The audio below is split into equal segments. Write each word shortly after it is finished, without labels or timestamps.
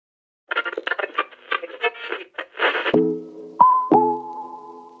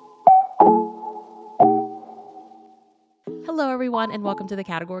Hello, everyone, and welcome to the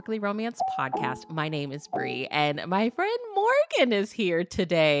Categorically Romance podcast. My name is Bree, and my friend Morgan is here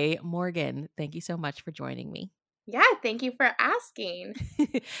today. Morgan, thank you so much for joining me. Yeah, thank you for asking.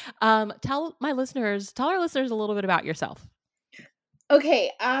 Tell our listeners a little bit about yourself. Okay,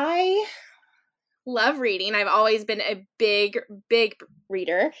 I love reading. I've always been a big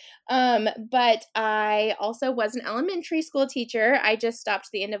reader. But I also was an elementary school teacher. I just stopped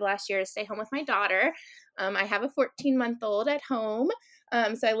the end of last year to stay home with my daughter. I have a 14-month-old at home.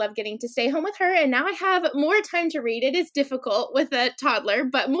 So I love getting to stay home with her. And now I have more time to read. It is difficult with a toddler,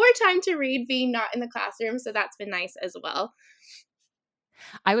 but more time to read being not in the classroom. So that's been nice as well.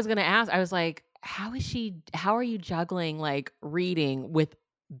 I was going to ask, I was like, how are you juggling like reading with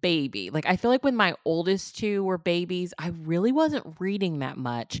baby? Like, I feel like when my oldest two were babies, I really wasn't reading that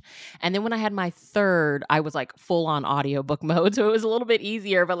much. And then when I had my third, I was like full on audiobook mode. So it was a little bit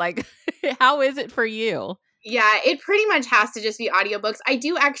easier, but like, how is it for you? Yeah, it pretty much has to just be audiobooks. I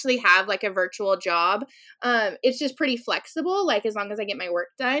do actually have like a virtual job. It's just pretty flexible, like as long as I get my work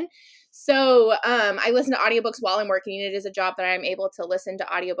done. So I listen to audiobooks while I'm working. It is a job that I'm able to listen to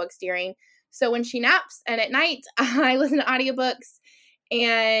audiobooks during. So when she naps and at night, I listen to audiobooks.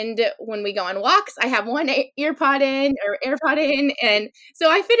 And when we go on walks, I have one earpod in or AirPod in. And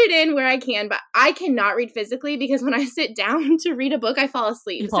so I fit it in where I can, but I cannot read physically because when I sit down to read a book, I fall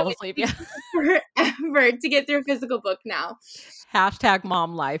asleep. You fall asleep, yeah. Forever to get through a physical book now. Hashtag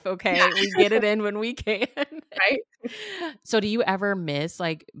mom life, okay? Yeah. We get it in when we can. Right? So do you ever miss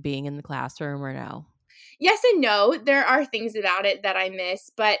like being in the classroom or no? Yes and no. There are things about it that I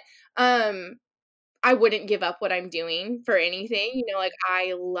miss, but I wouldn't give up what I'm doing for anything. You know, like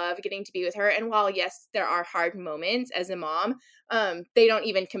I love getting to be with her. And while yes, there are hard moments as a mom, they don't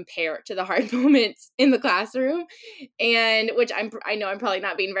even compare to the hard moments in the classroom. And which I know I'm probably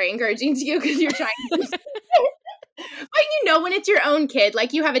not being very encouraging to you because you're trying to but you know, when it's your own kid,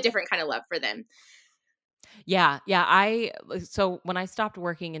 like you have a different kind of love for them. Yeah, so when I stopped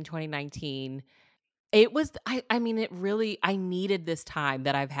working in 2019, it was I mean, it really I needed this time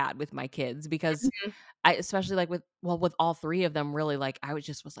that I've had with my kids because Mhm. I especially like with all 3 of them really, like, I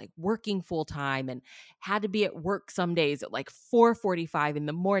was like working full time and had to be at work some days at like 4:45 in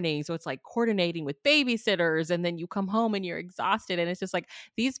the morning, so it's like coordinating with babysitters, and then you come home and you're exhausted, and it's just like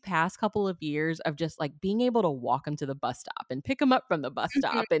these past couple of years of just like being able to walk them to the bus stop and pick them up from the bus Mhm.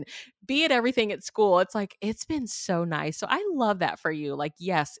 stop and be at everything at school, it's like it's been so nice, so I love that for you, like,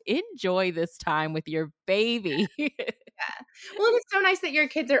 yes, enjoy this time with your baby. Yeah. Well, and it's so nice that your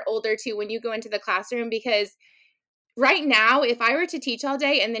kids are older too when you go into the classroom because right now, if I were to teach all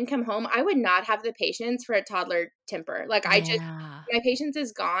day and then come home, I would not have the patience for a toddler temper. Like Yeah. my patience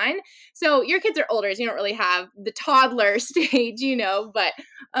is gone. So your kids are older, so you don't really have the toddler stage, you know, but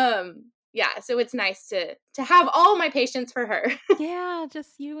yeah, so it's nice to have all my patience for her. Yeah,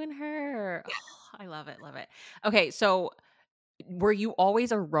 just you and her. Oh, I love it, love it. Okay, so were you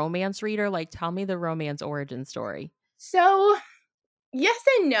always a romance reader? Like, tell me the romance origin story. So yes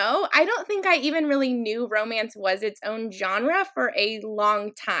and no. I don't think I even really knew romance was its own genre for a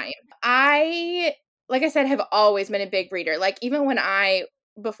long time. I, like I said, have always been a big reader. Like, even when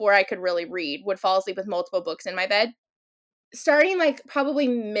before I could really read, would fall asleep with multiple books in my bed. Starting like probably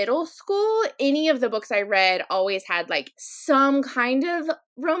middle school, any of the books I read always had like some kind of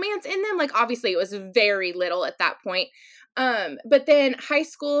romance in them. Like, obviously, it was very little at that point. But then high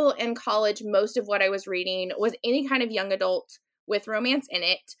school and college, most of what I was reading was any kind of young adult with romance in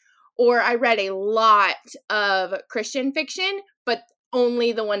it. Or I read a lot of Christian fiction, but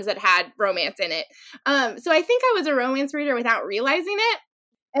only the ones that had romance in it. So I think I was a romance reader without realizing it.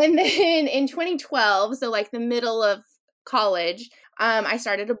 And then in 2012, so like the middle of college, I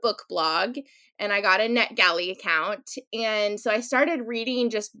started a book blog and I got a NetGalley account. And so I started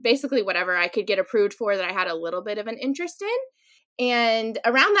reading just basically whatever I could get approved for that I had a little bit of an interest in. And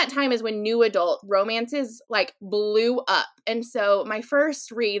around that time is when new adult romances like blew up. And so my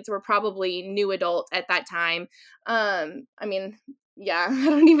first reads were probably new adult at that time. I mean, yeah, I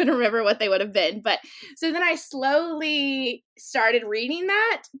don't even remember what they would have been. But so then I slowly started reading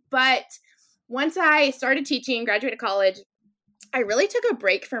that. But once I started teaching, graduated college, I really took a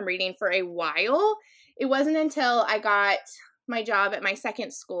break from reading for a while. It wasn't until I got my job at my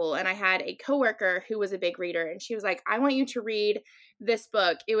second school and I had a coworker who was a big reader and she was like, "I want you to read this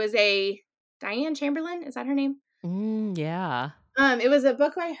book." It was a Diane Chamberlain, is that her name? Yeah. It was a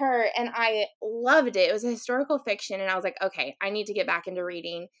book by her and I loved it. It was a historical fiction and I was like, "Okay, I need to get back into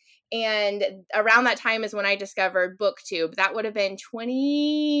reading." And around that time is when I discovered BookTube. That would have been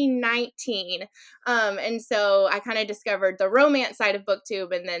 2019. And so I kind of discovered the romance side of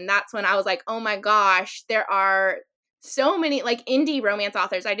BookTube and then that's when I was like, "Oh my gosh, there are so many like indie romance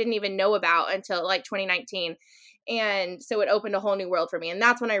authors I didn't even know about until like 2019. And so it opened a whole new world for me. And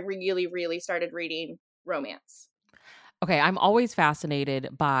that's when I really, really started reading romance. Okay, I'm always fascinated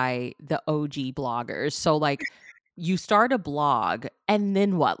by the OG bloggers. So like you start a blog and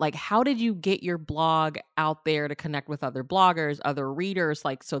then what? Like how did you get your blog out there to connect with other bloggers, other readers,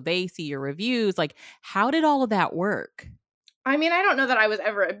 like so they see your reviews? Like how did all of that work? I mean, I don't know that I was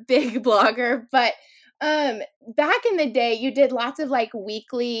ever a big blogger, but back in the day you did lots of like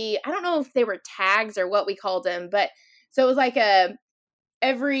weekly, I don't know if they were tags or what we called them, but so it was like a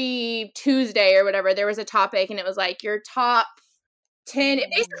every Tuesday or whatever, there was a topic and it was like your top 10. It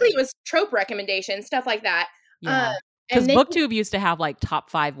basically was trope recommendations, stuff like that. Yeah. Because And then BookTube used to have like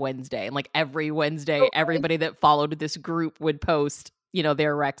top 5 Wednesday, and like every Wednesday, everybody that followed this group would post,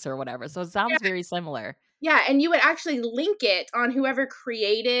 their recs or whatever. So it sounds very similar. yeah, and you would actually link it on whoever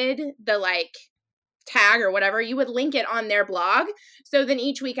created the like tag or whatever. You would link it on their blog. So then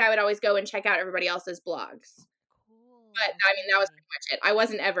each week I would always go and check out everybody else's blogs. Cool. But I mean, that was pretty much it. I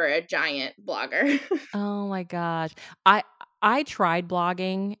wasn't ever a giant blogger. Oh my gosh. I tried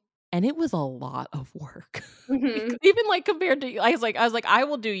blogging and it was a lot of work. Mhm. Even like compared to I was like I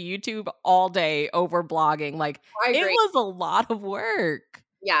will do YouTube all day over blogging. Like I it agree. was a lot of work.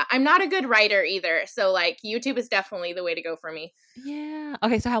 Yeah, I'm not a good writer either. So like YouTube is definitely the way to go for me. Yeah.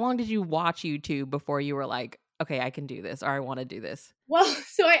 Okay, so how long did you watch YouTube before you were like, okay, I can do this or I want to do this? Well,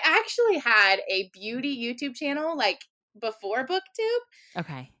 so I actually had a beauty YouTube channel like before BookTube.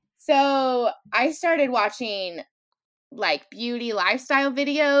 Okay. So I started watching like beauty lifestyle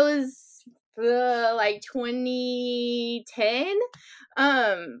videos like 2010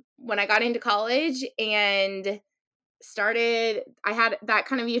 when I got into college and I had that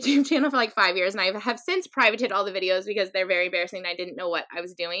kind of YouTube channel for like 5 years, and I have since privated all the videos because they're very embarrassing. I didn't know what I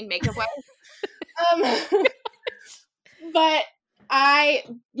was doing makeup wise. But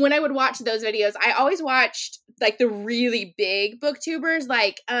when I would watch those videos, I always watched like the really big booktubers,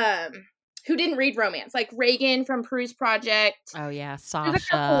 like who didn't read romance, like Reagan from Peruse Project. Oh yeah, There's a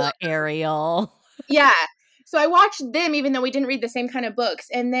couple of Sasha, Ariel. Yeah. So I watched them even though we didn't read the same kind of books.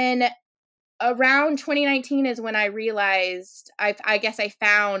 And then around 2019 is when I realized I guess I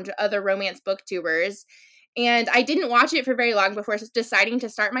found other romance booktubers. And I didn't watch it for very long before deciding to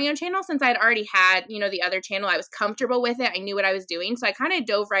start my own channel since I'd already had, the other channel. I was comfortable with it. I knew what I was doing. So I kind of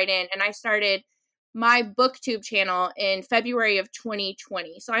dove right in and I started my booktube channel in February of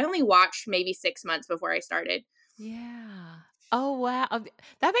 2020. So I only watched maybe 6 months before I started. Yeah. Oh wow.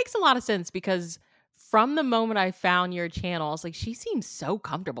 That makes a lot of sense because from the moment I found your channel, I was like, she seems so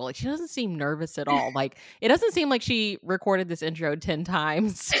comfortable. Like she doesn't seem nervous at all. Like it doesn't seem like she recorded this intro 10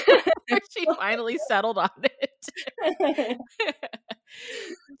 times. She finally settled on it.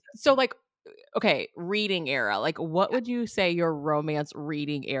 So like, okay, reading era. Like what would you say your romance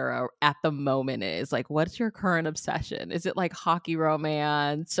reading era at the moment is? Like what's your current obsession? Is it like hockey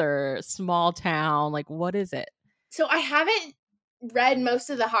romance or small town? Like what is it? So I haven't read most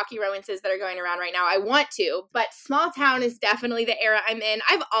of the hockey romances that are going around right now. I want to, but small town is definitely the era I'm in.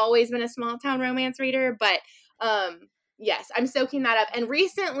 I've always been a small town romance reader, but yes, I'm soaking that up. And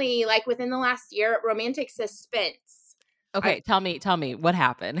recently, like within the last year, romantic suspense. Okay, tell me what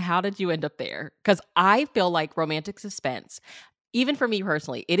happened. How did you end up there? Because I feel like romantic suspense, even for me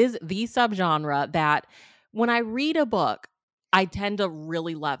personally, it is the subgenre that when I read a book, I tend to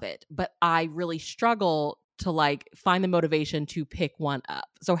really love it, but I really struggle to like find the motivation to pick one up.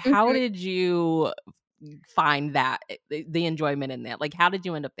 So how Mhm. did you find that the enjoyment in that? Like how did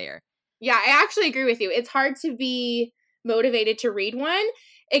you end up there? Yeah, I actually agree with you. It's hard to be motivated to read one,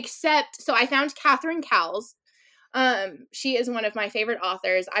 except so I found Catherine Cowles. She is one of my favorite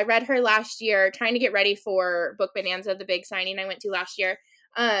authors. I read her last year, trying to get ready for Book Bonanza, the big signing I went to last year.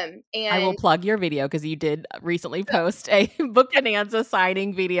 I will And plug your video because you did recently post a Book Bonanza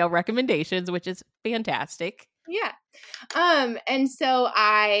signing video recommendations, which is fantastic. yeah. And so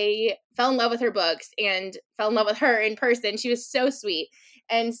I fell in love with her books and fell in love with her in person. She was so sweet.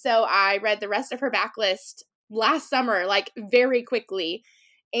 And so I read the rest of her backlist last summer, like very quickly.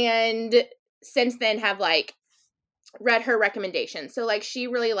 And since then have like read her recommendations. So like she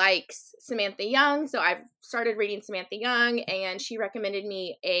really likes Samantha Young. So I've started reading Samantha Young and she recommended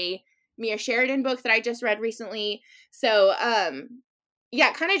me a Mia Sheridan book that I just read recently. So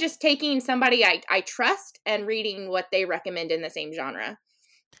yeah, kind of just taking somebody I trust and reading what they recommend in the same genre.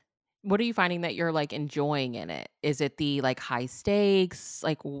 What are you finding that you're like enjoying in it? Is it the like high stakes?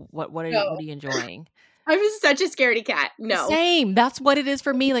 Like what No, what are you enjoying? I'm just such a scaredy cat. No. Same. That's what it is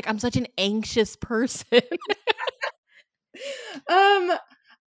for me. Like I'm such an anxious person. Um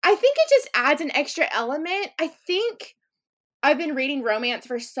I think it just adds an extra element. I think I've been reading romance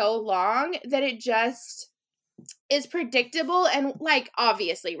for so long that it just is predictable and like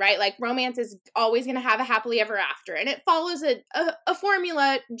obviously, right? Like romance is always going to have a happily ever after and it follows a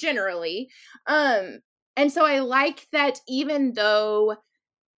formula generally. And so I like that even though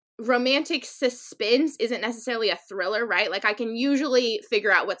romantic suspense isn't necessarily a thriller, right? Like I can usually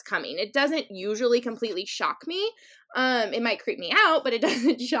figure out what's coming. It doesn't usually completely shock me. It might creep me out, but it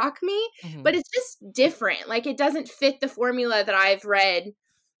doesn't shock me. Mhm. But it's just different. Like it doesn't fit the formula that I've read,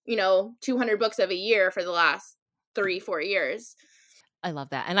 200 books of a year for the last 3-4 years. I love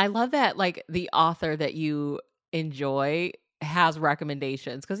that, and I love that, like, the author that you enjoy has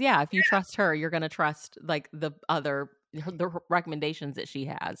recommendations. Because yeah, if you trust her, you're gonna trust, like, the recommendations that she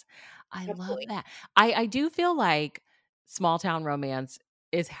has. I love Absolutely. that. I do feel like small town romance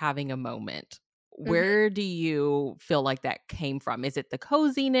is having a moment. Mhm. Where do you feel like that came from? Is it the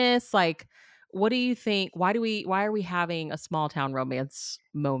coziness? Like, what do you think? Why are we having a small town romance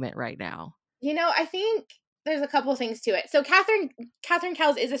moment right now? I think there's a couple things to it. So Catherine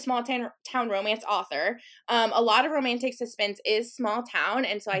Cowles is a small town romance author. A lot of romantic suspense is small town,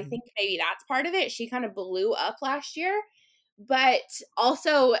 and so I Mhm. think maybe that's part of it. She kind of blew up last year, but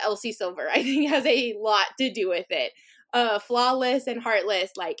also Elsie Silver I think has a lot to do with it. Flawless and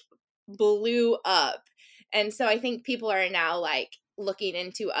Heartless like blew up, and so I think people are now like looking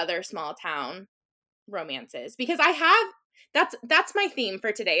into other small town romances because I have that's my theme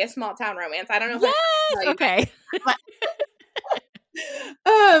for today, a small town romance. I don't know if I Yes! tell you Okay.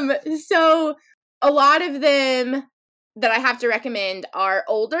 that. So a lot of them that I have to recommend are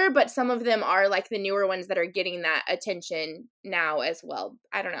older, but some of them are like the newer ones that are getting that attention now as well.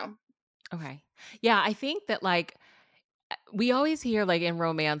 I don't know. Okay. Yeah, I think that, like, we always hear, like, in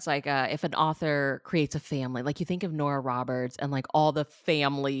romance, like, if an author creates a family, like, you think of Nora Roberts and, like, all the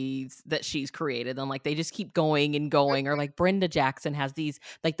families that she's created, and, like, they just keep going and going, or, like, Brenda Jackson has these,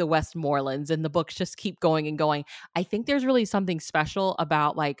 like, the Westmorlands, and the books just keep going and going. I think there's really something special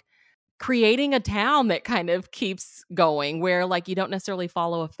about, like, creating a town that kind of keeps going where, like, you don't necessarily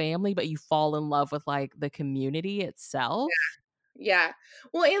follow a family, but you fall in love with, like, the community itself. Yeah.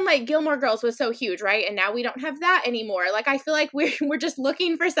 Well, and like Gilmore Girls was so huge, right? And now we don't have that anymore. Like I feel like we're just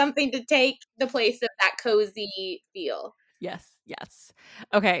looking for something to take the place of that cozy feel. Yes, yes.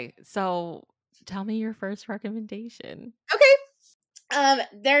 Okay, so tell me your first recommendation. Okay.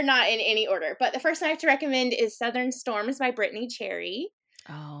 They're not in any order, but the first one I have to recommend is Southern Storms by Brittany Cherry.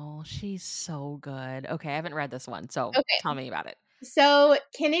 Oh, she's so good. Okay, I haven't read this one, so Okay. tell me about it. So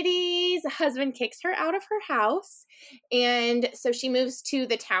Kennedy's husband kicks her out of her house. And so she moves to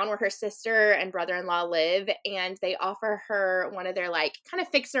the town where her sister and brother in law live. And they offer her one of their like kind of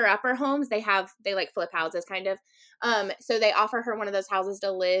fixer upper homes. They like flip houses kind of. So they offer her one of those houses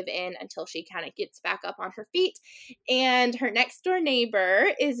to live in until she kind of gets back up on her feet. And her next door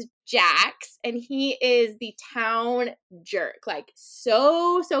neighbor is Jax. And he is the town jerk, like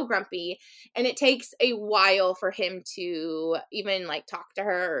so grumpy, and it takes a while for him to even like talk to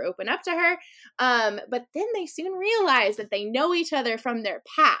her or open up to her. But then they soon realize that they know each other from their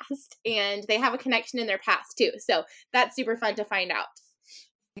past and they have a connection in their past too. So that's super fun to find out.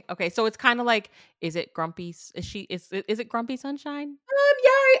 Okay, so it's kinda like, is it Grumpy S is it Grumpy Sunshine?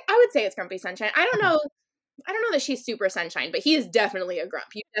 Yeah, I would say it's Grumpy Sunshine. I don't Okay. know. I don't know that she's super sunshine, but he is definitely a grump.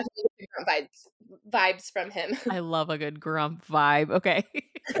 You definitely get the grump vibes from him. I love a good grump vibe, okay.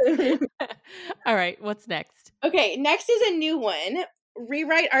 Alright, what's next? Okay, next is a new one.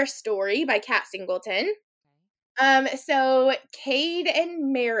 Rewrite Our Story by Kat Singleton. So Cade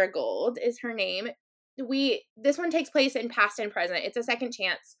and Marigold is her name. This one takes place in past and present. It's a second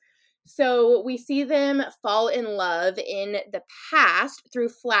chance. So we see them fall in love in the past through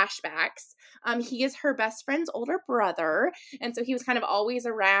flashbacks. He is her best friend's older brother, and so he was kind of always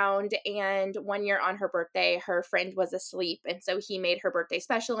around. And one year on her birthday, her friend was asleep, and so he made her birthday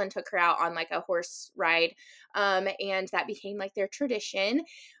special and took her out on like a horse ride. And that became like their tradition.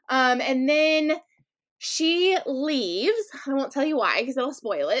 And then she leaves. I won't tell you why because it'll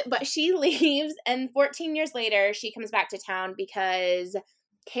spoil it, but she leaves. And 14 years later, she comes back to town because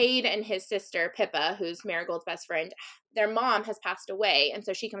Cade and his sister, Pippa, who's Marigold's best friend, their mom has passed away. And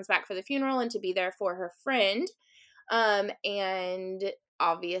so she comes back for the funeral and to be there for her friend. And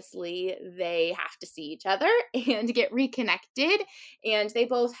obviously, they have to see each other and get reconnected. And they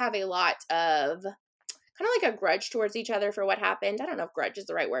both have a lot of kind of like a grudge towards each other for what happened. I don't know if grudge is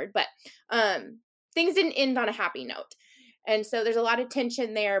the right word, but things didn't end on a happy note. And so there's a lot of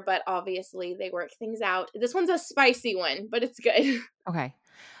tension there, but obviously they work things out. This one's a spicy one, but it's good. Okay.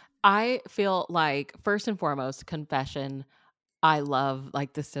 I feel like, first and foremost, confession, I love,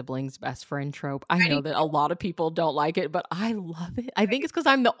 like, the siblings best friend trope. I I do know that a lot of people don't like it, but I love it. I think it's because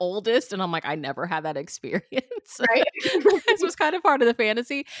 'cause I'm the oldest, and I'm like, I never had that experience. right? This was kind of part of the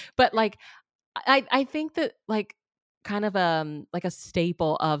fantasy, but, like, I think that, like, kind of, like, a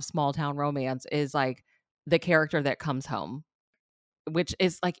staple of small town romance is, like, the character that comes home, which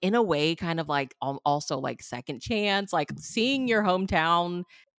is, like, in a way, kind of like, also, like, second chance, like, seeing your hometown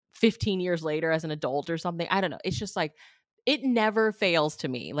 15 years later as an adult or something. I don't know. It's just, like, it never fails to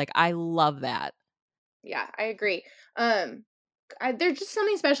me. Like, I love that. Yeah, I agree. Um, there's just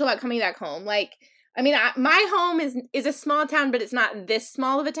something special about coming back home. Like, I mean, my home is a small town, but it's not this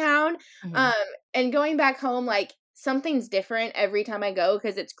small of a town. Mhm. Um, and going back home, like something's different every time I go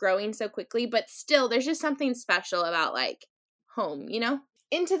because it's growing so quickly. But still, there's just something special about like home, you know.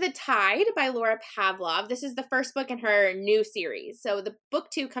 Into the Tide by Laura Pavlov. This is the first book in her new series. So the book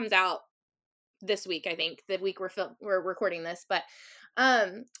 2 comes out this week, I think, the week we're recording this. But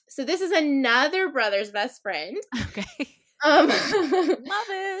so this is another brother's best friend. Okay. Um Love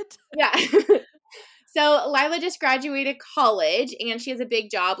it. yeah. So Lila just graduated college and she has a big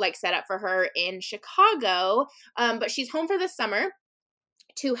job like set up for her in Chicago. But she's home for the summer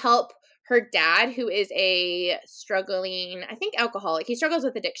to help her dad, who is a struggling, I think, alcoholic. He struggles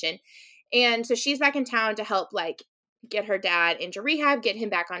with addiction. And so she's back in town to help like get her dad into rehab, get him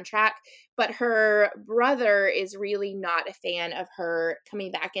back on track. But her brother is really not a fan of her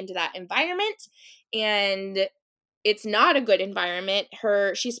coming back into that environment. And it's not a good environment.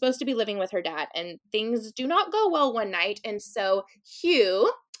 She's supposed to be living with her dad and things do not go well one night. And so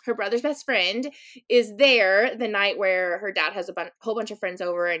Hugh, her brother's best friend, is there the night where her dad has a whole bunch of friends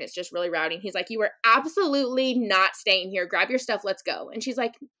over and it's just really rowdy. He's like, "You are absolutely not staying here. Grab your stuff. Let's go." And she's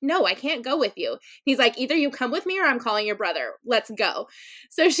like, "No, I can't go with you." He's like, "Either you come with me or I'm calling your brother. Let's go."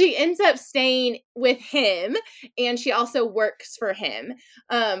 So she ends up staying with him and she also works for him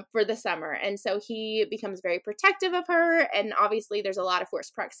for the summer. And so he becomes very protective of her. And obviously there's a lot of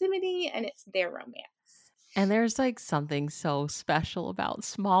forced proximity and it's their romance. And there's, like, something so special about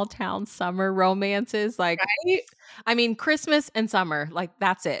small town summer romances, like, Right? I mean, Christmas and summer, like,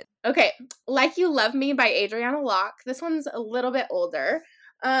 that's it. Okay, Like You Love Me by Adriana Locke. This one's a little bit older.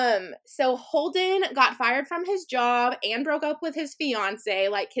 So Holden got fired from his job and broke up with his fiance.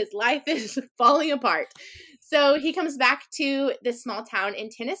 Like his life is falling apart. So he comes back to this small town in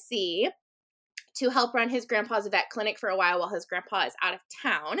Tennessee to help run his grandpa's vet clinic for a while his grandpa is out of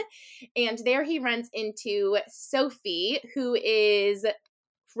town. And there he runs into Sophie, who is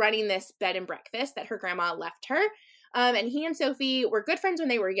running this bed and breakfast that her grandma left her. And he and Sophie were good friends when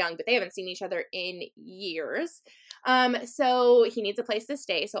they were young, but they haven't seen each other in years. So he needs a place to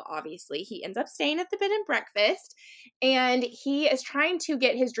stay. So obviously he ends up staying at the bed and breakfast. And he is trying to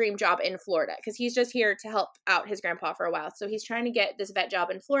get his dream job in Florida because he's just here to help out his grandpa for a while. So he's trying to get this vet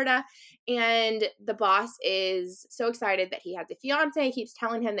job in Florida. And the boss is so excited that he has a fiance. He keeps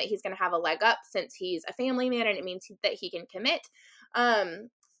telling him that he's going to have a leg up since he's a family man and it means that he can commit.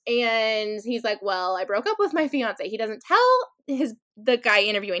 And he's like, "Well, I broke up with my fiance." He doesn't tell the guy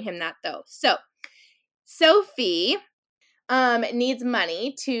interviewing him that though. So Sophie needs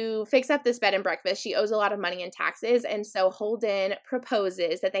money to fix up this bed and breakfast. She owes a lot of money in taxes. And so Holden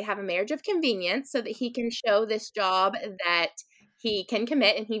proposes that they have a marriage of convenience so that he can show this job that he can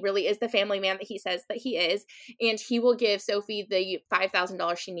commit. And he really is the family man that he says that he is. And he will give Sophie the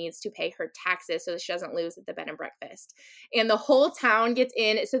 $5,000 she needs to pay her taxes so that she doesn't lose at the bed and breakfast. And the whole town gets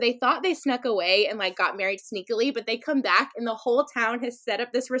in. So they thought they snuck away and like got married sneakily, but they come back and the whole town has set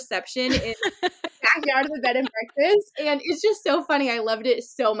up this reception in backyard of the bed and breakfast. And it's just so funny. I loved it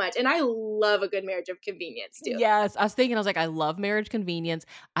so much. And I love a good marriage of convenience too. Yes, I was thinking, I was like, I love marriage convenience.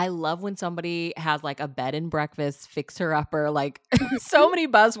 I love when somebody has, like, a bed and breakfast fixer-upper, like, so many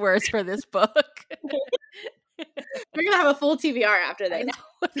buzzwords for this book. We're gonna have a full TBR after I this.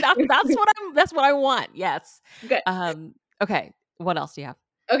 know. That's what I want, yes. Good. Okay, what else do you have?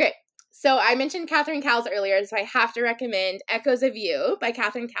 Okay. So I mentioned Catherine Cowles earlier, so I have to recommend Echoes of You by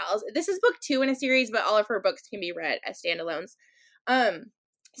Catherine Cowles. This is book 2 in a series, but all of her books can be read as standalones.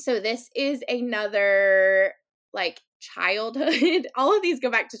 So this is another like childhood. All of these go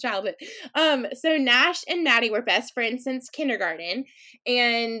back to childhood. So Nash and Maddie were best friends since kindergarten,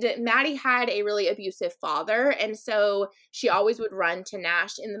 and Maddie had a really abusive father, and so she always would run to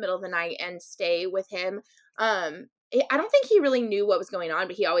Nash in the middle of the night and stay with him. I don't think he really knew what was going on,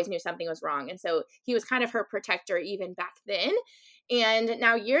 but he always knew something was wrong. And so he was kind of her protector even back then. And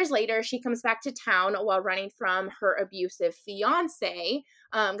now years later, she comes back to town while running from her abusive fiance.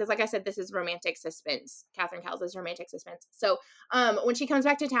 Because like I said, this is romantic suspense. Catherine Cowles is romantic suspense. So when she comes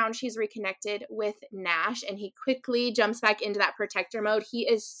back to town, she's reconnected with Nash, and he quickly jumps back into that protector mode. He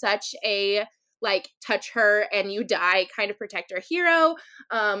is such a like touch her and you die kind of protector hero,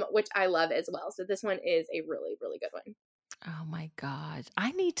 which I love as well. So this one is a really, really good one. Oh my gosh.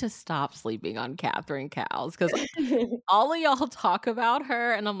 I need to stop sleeping on Catherine Cowles because all of y'all talk about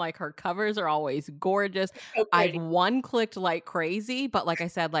her and I'm like, her covers are always gorgeous. So I've pretty. one clicked like crazy, but like I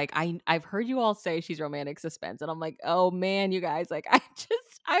said, like I've heard you all say she's romantic suspense, and I'm like, oh man, you guys, like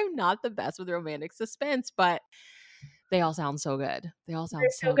I'm not the best with romantic suspense, but they all sound so good. They all They're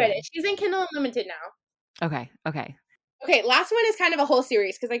sound so so good. good. And she's in Kindle Unlimited now. Okay. Okay. Okay, last one is kind of a whole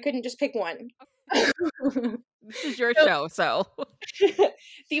series because I couldn't just pick one. This is your So show, so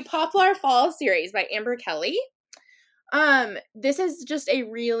the Poplar Falls series by Amber Kelly. This is just a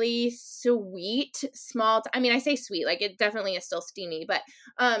really sweet small I mean, I say sweet, like it definitely is still steamy, but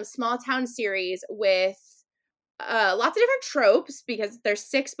small town series with lots of different tropes because there's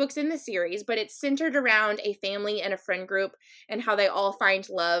 6 books in the series, but it's centered around a family and a friend group and how they all find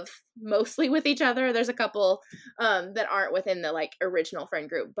love mostly with each other. There's a couple that aren't within the like original friend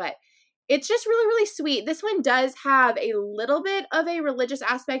group, but it's just really, really sweet. This one does have a little bit of a religious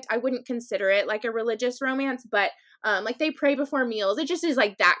aspect. I wouldn't consider it like a religious romance, but like they pray before meals. It just is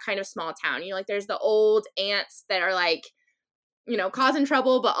like that kind of small town. You know, like there's the old aunts that are like, you know, causing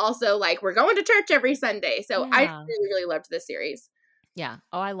trouble, but also like we're going to church every Sunday. So I yeah. really, really loved this series. Yeah.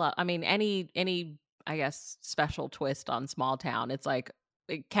 Oh, I mean any I guess special twist on small town. It's like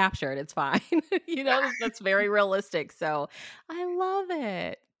captured, it's fine. You know, that's very realistic. So I love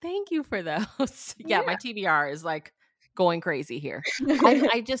it. Thank you for those. Yeah, my Yeah. TBR is like going crazy here.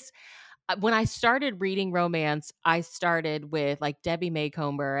 I just when I started reading romance, I started with like Debbie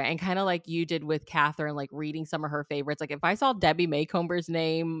Maycomber and kind of like you did with Catherine, like reading some of her favorites. Like if I saw Debbie Maycomber's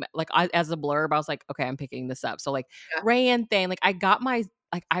name like as a blurb, I was like, okay, I'm picking this up. So like Yeah. Rayanne Thane, like I got my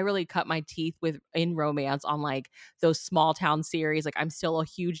like I really cut my teeth with in romance on like those small town series. Like I'm still a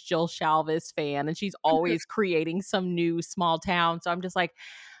huge Jill Shalvis fan, and she's always creating some new small town. So I'm just like,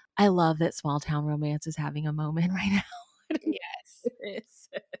 I love that small town romance is having a moment right now. Yes. It is.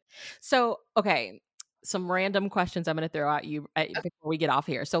 So, okay, some random questions I'm going to throw at you before we get off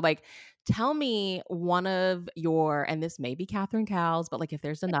here. So, like, tell me one of your, and this may be Catherine Cowles, but like, if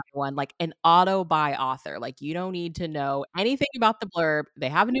there's another one, like an auto buy author, like you don't need to know anything about the blurb. They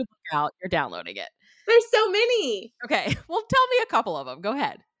have a new book out. You're downloading it. There's so many. Okay, well, tell me a couple of them. Go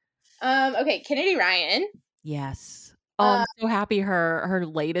ahead. Okay, Kennedy Ryan. Yes. Oh, Uh, I'm so happy her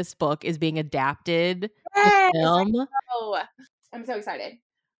latest book is being adapted to yes, film. oh, I'm so excited.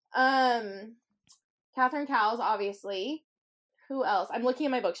 Catherine Cowles, obviously. Who else? I'm looking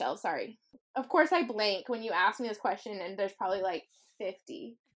at my bookshelf. Sorry. Of course, I blank when you ask me this question, and there's probably like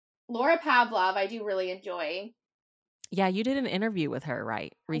 50. Laura Pavlov, I do really enjoy. Yeah, you did an interview with her,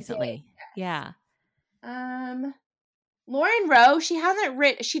 right? I did, Recently. yes. Yeah. Lauren Rowe, she hasn't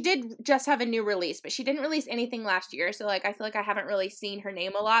written. She did just have a new release, but she didn't release anything last year. So like, I feel like I haven't really seen her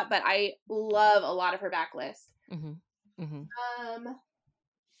name a lot, but I love a lot of her backlist. Mm-hmm. Mm-hmm.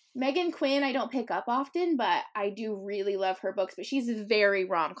 Megan Quinn, I don't pick up often, but I do really love her books. But she's very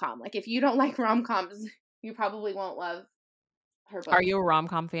rom-com. Like if you don't like rom-coms, you probably won't love her books. Are you a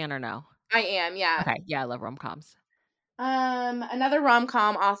rom-com fan or no? I am, yeah. Okay, yeah, I love rom-coms. Another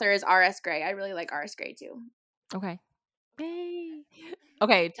rom-com author is R.S. Gray. I really like R.S. Gray too. Okay. Yay.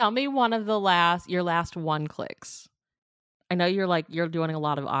 Okay, tell me one of your last one clicks. I know you're doing a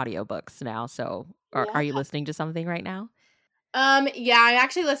lot of audiobooks now, so are you listening to something right now? Yeah, I'm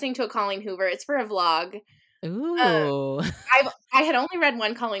actually listening to a Colleen Hoover. It's for a vlog. Ooh. I had only read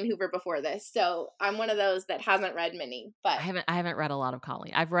one Colleen Hoover before this, so I'm one of those that hasn't read many. But I haven't read a lot of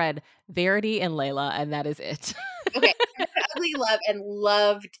Colleen. I've read Verity and Layla, and that is it. okay, I read Ugly Love and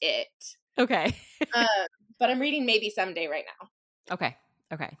loved it. Okay. But I'm reading Maybe Someday right now. Okay.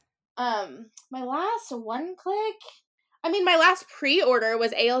 Okay. My last one click. I mean, my last pre-order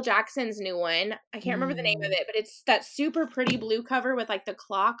was A.L. Jackson's new one. I can't remember the name of it, but it's that super pretty blue cover with like the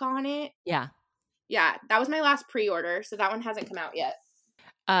clock on it. Yeah. Yeah, that was my last pre-order, so that one hasn't come out yet.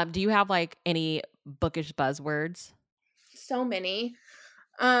 Do you have like any bookish buzzwords? So many.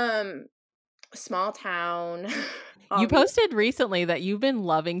 Small town. You Obvious. posted recently that you've been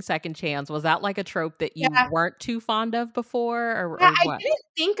loving Second Chance. Was that like a trope that you Yeah. weren't too fond of before Yeah, or I what? didn't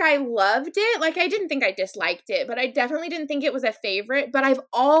think I loved it. Like, I didn't think I disliked it, but I definitely didn't think it was a favorite. But I've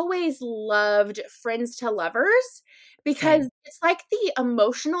always loved Friends to Lovers because Same. it's like the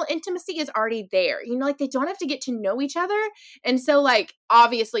emotional intimacy is already there. You know, like they don't have to get to know each other. And so, like,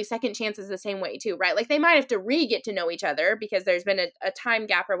 obviously, Second Chance is the same way too, right? Like, they might have to get to know each other because there's been a time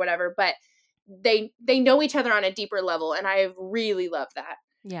gap or whatever, but they know each other on a deeper level. And I really love that.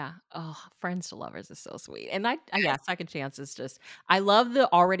 Yeah. Oh, Friends to Lovers is so sweet. And yeah, Second Chance is just, I love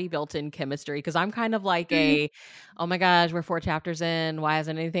the already built in chemistry because I'm kind of like Mhm. oh my gosh, we're 4 chapters in. Why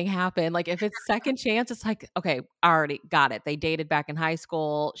hasn't anything happened? Like if it's Second Chance, it's like, okay, I already got it. They dated back in high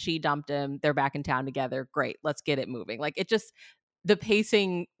school. She dumped him. They're back in town together. Great. Let's get it moving. Like it just, the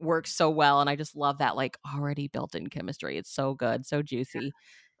pacing works so well. And I just love that like already built in chemistry. It's so good, so juicy.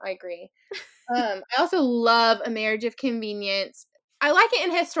 I agree. I also love A Marriage of Convenience. I like it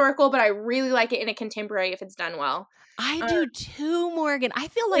in historical, but I really like it in a contemporary if it's done well. I Um, do too, Morgan. yeah,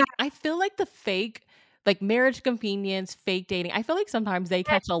 I feel like the fake like marriage convenience, fake dating. I feel like sometimes they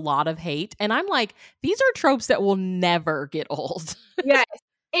catch a lot of hate and I'm like, these are tropes that will never get old. yes.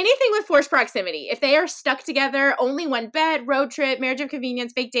 Anything with forced proximity. If they are stuck together, only one bed, road trip, marriage of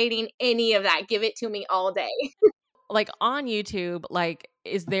convenience, fake dating, any of that, give it to me all day. Like on YouTube, like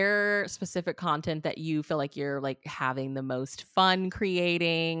is there specific content that you feel like you're like having the most fun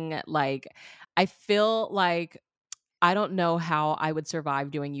creating? Like I feel like I don't know how I would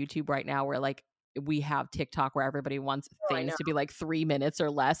survive doing YouTube right now where like we have TikTok where everybody wants Oh, I know. things to be like 3 minutes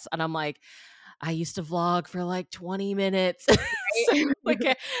or less. And I'm like, I used to vlog for like 20 minutes. So Right?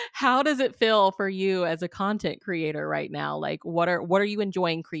 like how does it feel for you as a content creator right now? Like what are you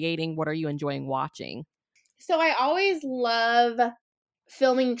enjoying creating? What are you enjoying watching? So I always love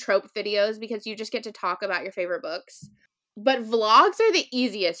filming trope videos because you just get to talk about your favorite books. But vlogs are the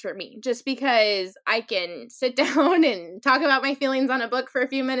easiest for me just because I can sit down and talk about my feelings on a book for a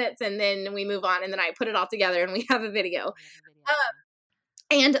few minutes and then we move on and then I put it all together and we have a video. We have a video, yeah.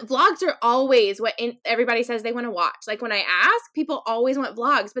 And vlogs are always what everybody says they want to watch. Like when I ask, people always want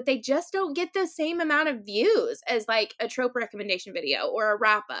vlogs, but they just don't get the same amount of views as like a trope recommendation video or a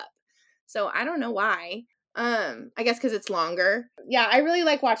wrap up. So I don't know why. I guess cuz it's longer. Yeah, I really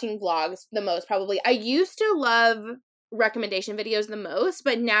like watching vlogs the most probably. I used to love recommendation videos the most,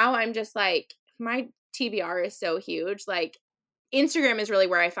 but now I'm just like my TBR is so huge. Like Instagram is really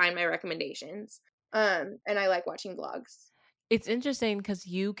where I find my recommendations. And I like watching vlogs. It's interesting because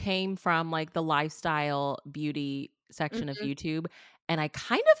you came from like the lifestyle beauty section of Mhm. YouTube, and I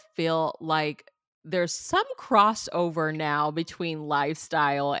kind of feel like there's some crossover now between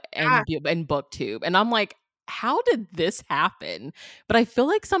lifestyle Yeah. and booktube, and I'm like, how did this happen? But I feel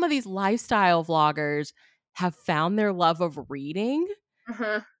like some of these lifestyle vloggers have found their love of reading,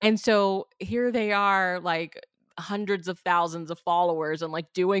 Uh-huh. and so here they are, like hundreds of thousands of followers and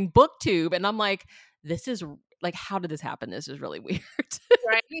like doing booktube, and I'm like, this is like, how did this happen? This is really weird.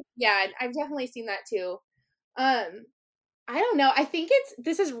 Right? Yeah, I've definitely seen that too. Um, I don't know. I think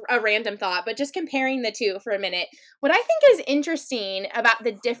this is a random thought, but just comparing the two for a minute. What I think is interesting about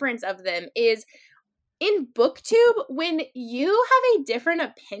the difference of them is in booktube when you have a different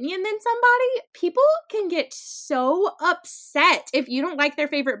opinion than somebody, people can get so upset if you don't like their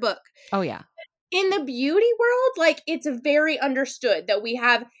favorite book. Oh, yeah. In the beauty world, like it's very understood that we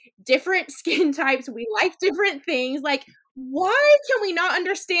have different skin types, we like different things. Like, why can we not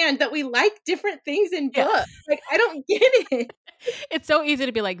understand that we like different things in Yeah. books? Like, I don't get it. It's so easy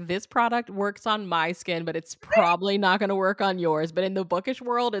to be like, this product works on my skin, but it's probably not going to work on yours. But in the bookish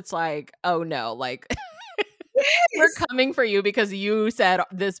world, it's like, oh no, like we're Yes. coming for you because you said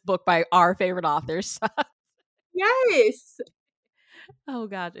this book by our favorite authors. Yes. Oh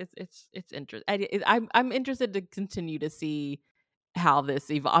gosh, it's interesting. I'm interested to continue to see how this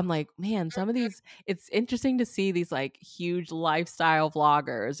evolves. I'm like, man, some of these. It's interesting to see these like huge lifestyle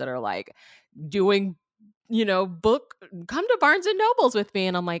vloggers that are like doing, book. Come to Barnes and Nobles with me,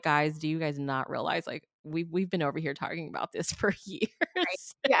 and I'm like, guys, do you guys not realize like we've been over here talking about this for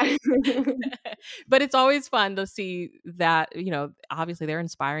years? Yeah. But it's always fun to see that obviously they're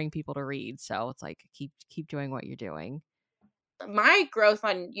inspiring people to read. So it's like keep doing what you're doing. My growth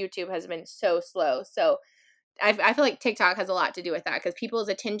on YouTube has been so slow. So I feel like TikTok has a lot to do with that because people's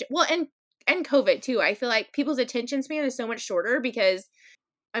attention, well, and COVID too. I feel like people's attention span is so much shorter because,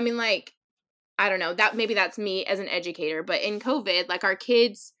 I mean, like, I don't know, that maybe that's me as an educator, but in COVID, like our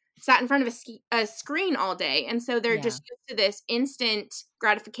kids sat in front of a screen all day. And so they're Yeah. just used to this instant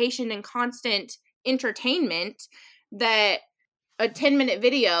gratification and constant entertainment that a 10-minute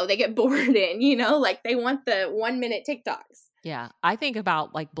video they get bored in, you know, like they want the 1-minute TikToks. Yeah. I think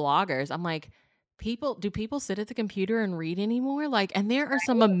about like bloggers. I'm like, do people sit at the computer and read anymore? Like, and there are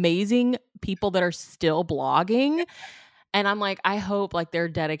some amazing people that are still blogging. And I'm like, I hope like their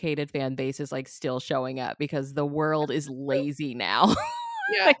dedicated fan base is like still showing up because the world is lazy now.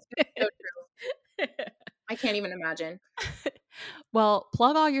 Yeah, it's so true. I can't even imagine. Well,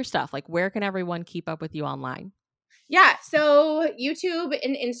 plug all your stuff. Like, where can everyone keep up with you online? Yeah, so YouTube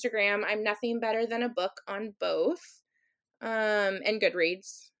and Instagram, I'm Nothing Better Than a Book on both. And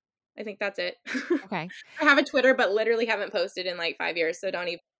Goodreads. I think that's it. Okay. I have a Twitter, but literally haven't posted in like 5 years, so don't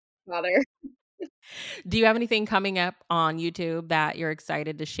even bother. Do you have anything coming up on YouTube that you're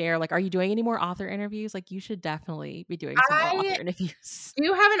excited to share? Like, are you doing any more author interviews? Like, you should definitely be doing some more author I interviews.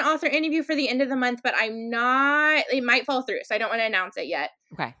 do have an author interview for the end of the month, but I'm not, it might fall through, so I don't want to announce it yet.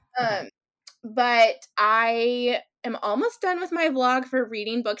 Okay. But I am almost done with my vlog for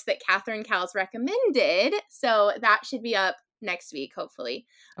reading books that Catherine Cowles recommended. So that should be up next week, hopefully.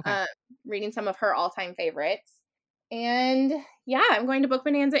 Okay. Reading some of her all-time favorites. And yeah, I'm going to Book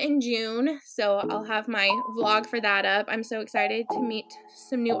Bonanza in June. So I'll have my vlog for that up. I'm so excited to meet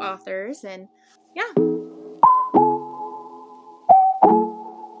some new authors. And yeah.